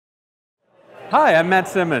Hi, I'm Matt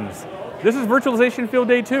Simmons. This is Virtualization Field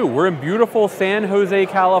Day 2. We're in beautiful San Jose,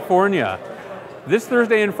 California. This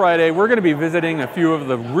Thursday and Friday, we're going to be visiting a few of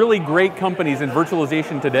the really great companies in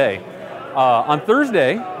virtualization today. On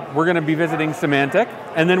Thursday, we're going to be visiting Symantec,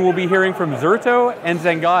 and then we'll be hearing from Zerto and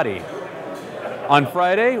Zengati. On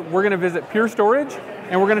Friday, we're going to visit Pure Storage,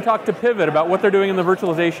 and we're going to talk to Pivot about what they're doing in the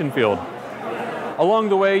virtualization field. Along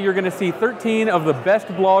the way, you're going to see 13 of the best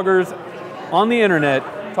bloggers on the internet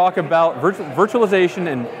talk about virtualization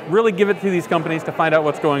and really give it to these companies to find out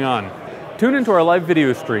what's going on. Tune into our live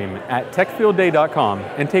video stream at techfieldday.com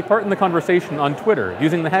and take part in the conversation on Twitter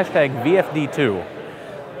using the hashtag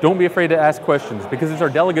VFD2. Don't be afraid to ask questions because it's our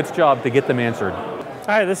delegates' job to get them answered.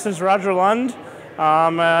 Hi, this is Roger Lund.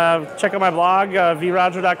 Check out my blog,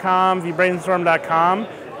 vroger.com, vbrainstorm.com.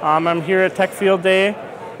 I'm here at Tech Field Day,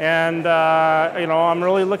 and I'm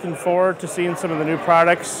really looking forward to seeing some of the new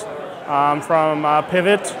products from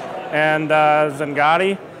Pivot and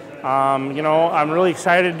Zengati. I'm really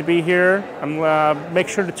excited to be here. Make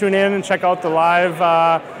sure to tune in and check out the live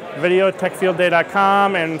video at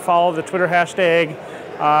techfieldday.com and follow the Twitter hashtag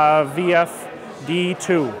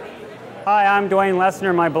VFD2. Hi, I'm Dwayne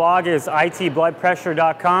Lessner. My blog is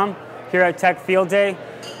itbloodpressure.com here at Tech Field Day.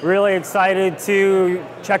 Really excited to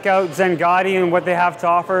check out Zengati and what they have to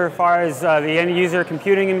offer as far as the end user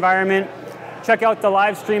computing environment. Check out the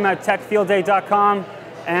live stream at techfieldday.com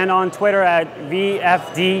and on Twitter at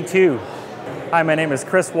VFD2. Hi, my name is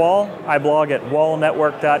Chris Wall. I blog at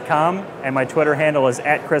wallnetwork.com and my Twitter handle is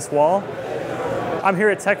 @ChrisWall. I'm here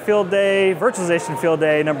at Tech Field Day, Virtualization Field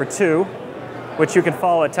Day number 2, which you can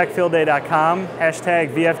follow at techfieldday.com,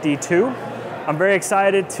 hashtag VFD2. I'm very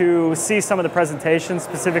excited to see some of the presentations,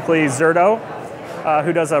 specifically Zerto,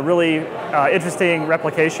 who does a really interesting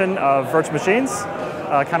replication of virtual machines,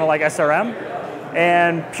 kind of like SRM,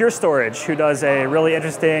 and Pure Storage, who does a really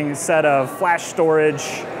interesting set of flash storage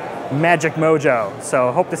magic mojo.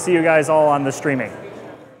 So hope to see you guys all on the streaming.